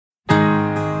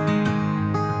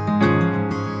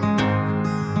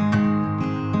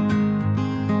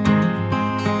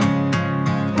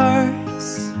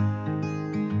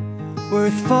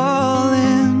worth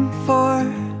falling for.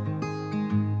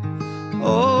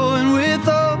 Oh, and with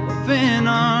open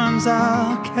arms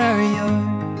I'll carry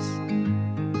yours.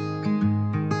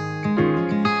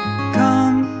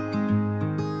 Come,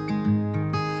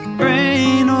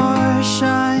 rain or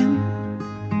shine,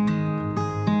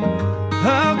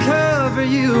 I'll cover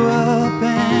you up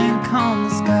and calm the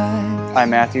sky. I,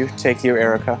 Matthew, take you,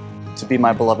 Erica, to be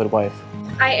my beloved wife.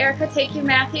 I, Erica, take you,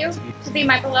 Matthew, to be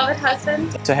my beloved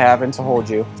husband, To have and to hold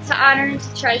you, to honor and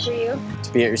to treasure you,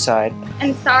 to be at your side,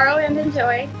 in sorrow and in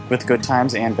joy, with good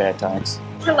times and bad times.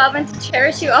 to love and to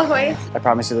cherish you always. I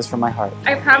promise you this from my heart,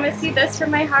 I promise you this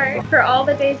from my heart for all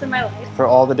the days of my life. for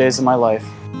all the days of my life.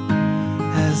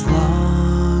 As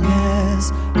long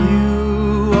as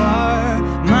you are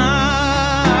mine,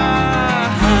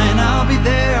 I'll be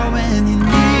there when you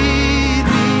need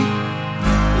me.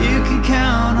 You can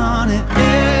count on it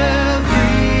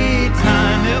every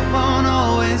time. It won't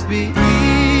always be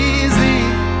easy,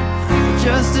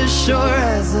 just as sure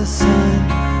as the sun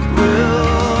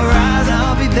will rise.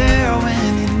 I'll be there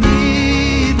when you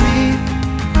need me,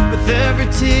 with every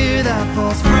tear that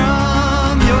falls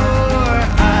from your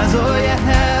eyes. Oh, you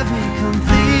have me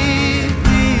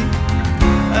completely.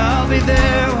 I'll be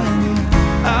there when you,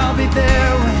 I'll be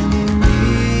there when you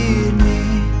need me.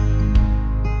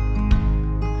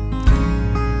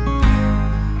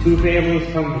 Two families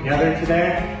come together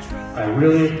today. I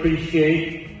really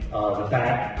appreciate the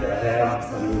fact that I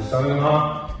have a new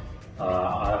son-in-law.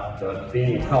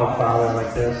 Being a proud father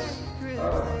like this,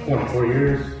 24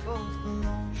 years,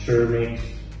 sure makes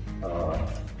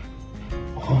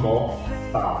humble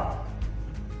father.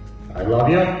 I love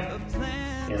you,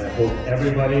 and I hope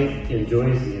everybody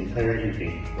enjoys the entire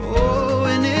evening. Oh,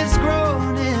 and it's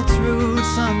grown its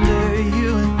roots under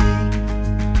you and me.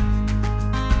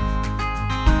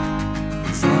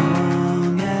 As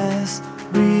long as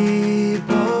we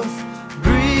both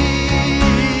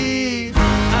breathe,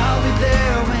 I'll be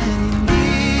there when you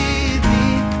need me.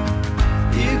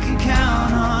 You can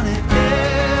count on it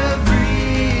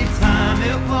every time.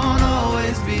 It won't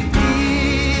always be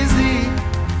easy,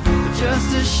 but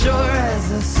just as sure as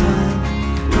the sun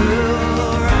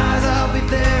will rise, I'll be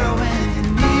there when you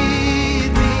need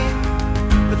me,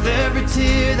 with every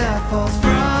tear that falls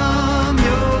from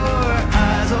your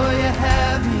eyes. Oh, you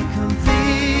have me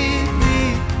completely.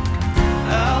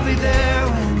 I'll be there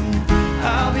when you,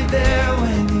 I'll be there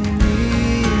when you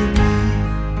need me.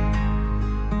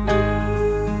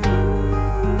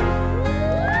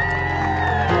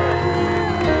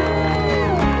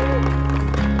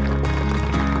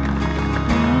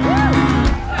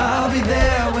 I'll be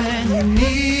there when you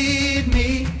need me.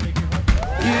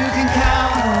 You can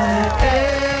count on it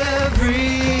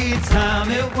every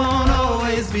time. It won't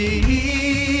always be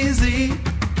easy.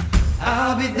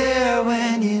 I'll be there when